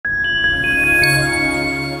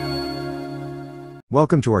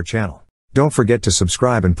Welcome to our channel. Don't forget to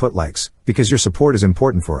subscribe and put likes, because your support is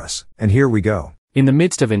important for us. And here we go. In the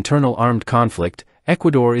midst of internal armed conflict,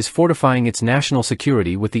 Ecuador is fortifying its national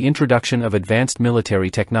security with the introduction of advanced military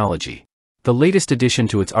technology. The latest addition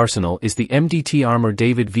to its arsenal is the MDT-Armor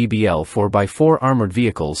David VBL 4x4 armored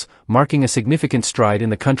vehicles, marking a significant stride in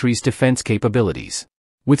the country's defense capabilities.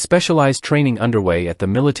 With specialized training underway at the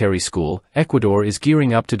military school, Ecuador is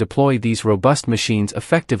gearing up to deploy these robust machines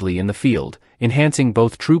effectively in the field, enhancing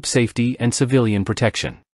both troop safety and civilian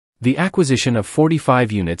protection. The acquisition of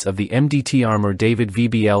 45 units of the MDT-Armor David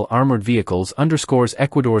VBL armored vehicles underscores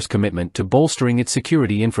Ecuador's commitment to bolstering its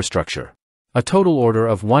security infrastructure. A total order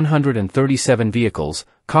of 137 vehicles,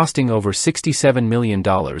 costing over $67 million,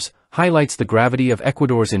 highlights the gravity of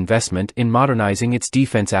Ecuador's investment in modernizing its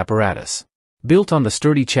defense apparatus. Built on the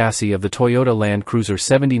sturdy chassis of the Toyota Land Cruiser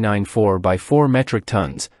 79 4x4 metric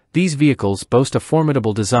tons, these vehicles boast a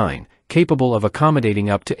formidable design, capable of accommodating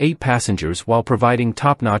up to 8 passengers while providing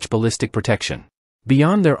top-notch ballistic protection.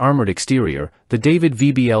 Beyond their armored exterior, the David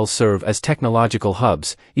VBLs serve as technological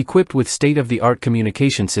hubs, equipped with state-of-the-art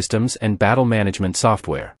communication systems and battle management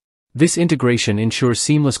software. This integration ensures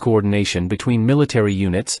seamless coordination between military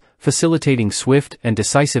units, facilitating swift and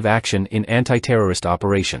decisive action in anti-terrorist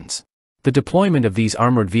operations. The deployment of these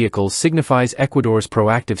armored vehicles signifies Ecuador's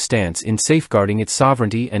proactive stance in safeguarding its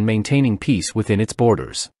sovereignty and maintaining peace within its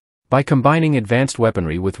borders. By combining advanced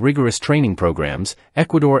weaponry with rigorous training programs,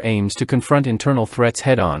 Ecuador aims to confront internal threats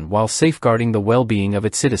head-on while safeguarding the well-being of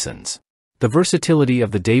its citizens. The versatility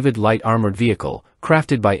of the David Light Armored Vehicle,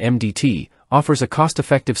 crafted by MDT, offers a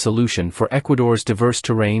cost-effective solution for Ecuador's diverse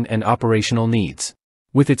terrain and operational needs.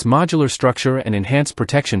 With its modular structure and enhanced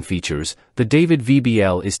protection features, the David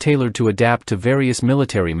VBL is tailored to adapt to various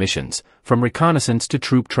military missions, from reconnaissance to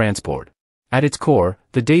troop transport. At its core,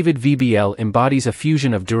 the David VBL embodies a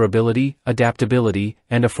fusion of durability, adaptability,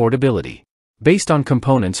 and affordability. Based on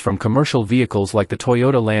components from commercial vehicles like the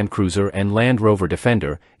Toyota Land Cruiser and Land Rover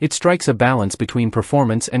Defender, it strikes a balance between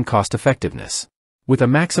performance and cost-effectiveness. With a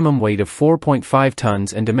maximum weight of 4.5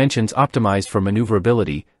 tons and dimensions optimized for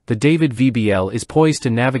maneuverability, the David VBL is poised to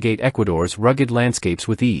navigate Ecuador's rugged landscapes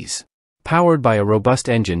with ease. Powered by a robust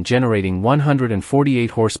engine generating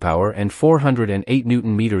 148 horsepower and 408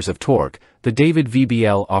 Nm of torque, the David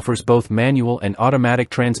VBL offers both manual and automatic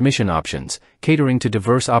transmission options, catering to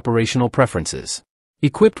diverse operational preferences.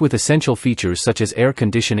 Equipped with essential features such as air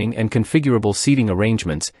conditioning and configurable seating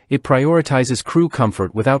arrangements, it prioritizes crew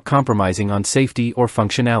comfort without compromising on safety or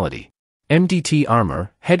functionality.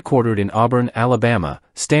 MDT-Armor, headquartered in Auburn, Alabama,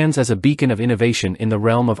 stands as a beacon of innovation in the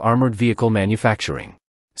realm of armored vehicle manufacturing.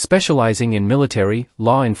 Specializing in military,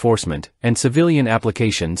 law enforcement, and civilian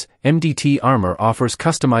applications, MDT-Armor offers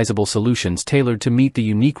customizable solutions tailored to meet the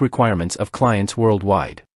unique requirements of clients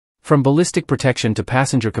worldwide. From ballistic protection to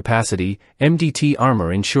passenger capacity,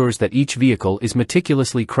 MDT-Armor ensures that each vehicle is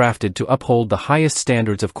meticulously crafted to uphold the highest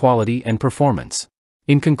standards of quality and performance.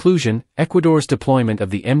 In conclusion, Ecuador's deployment of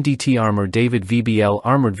the MDT-Armor David VBL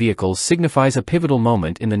armored vehicles signifies a pivotal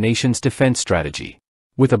moment in the nation's defense strategy.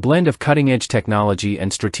 With a blend of cutting-edge technology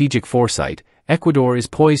and strategic foresight, Ecuador is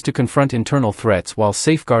poised to confront internal threats while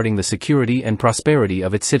safeguarding the security and prosperity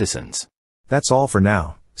of its citizens. That's all for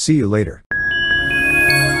now. See you later.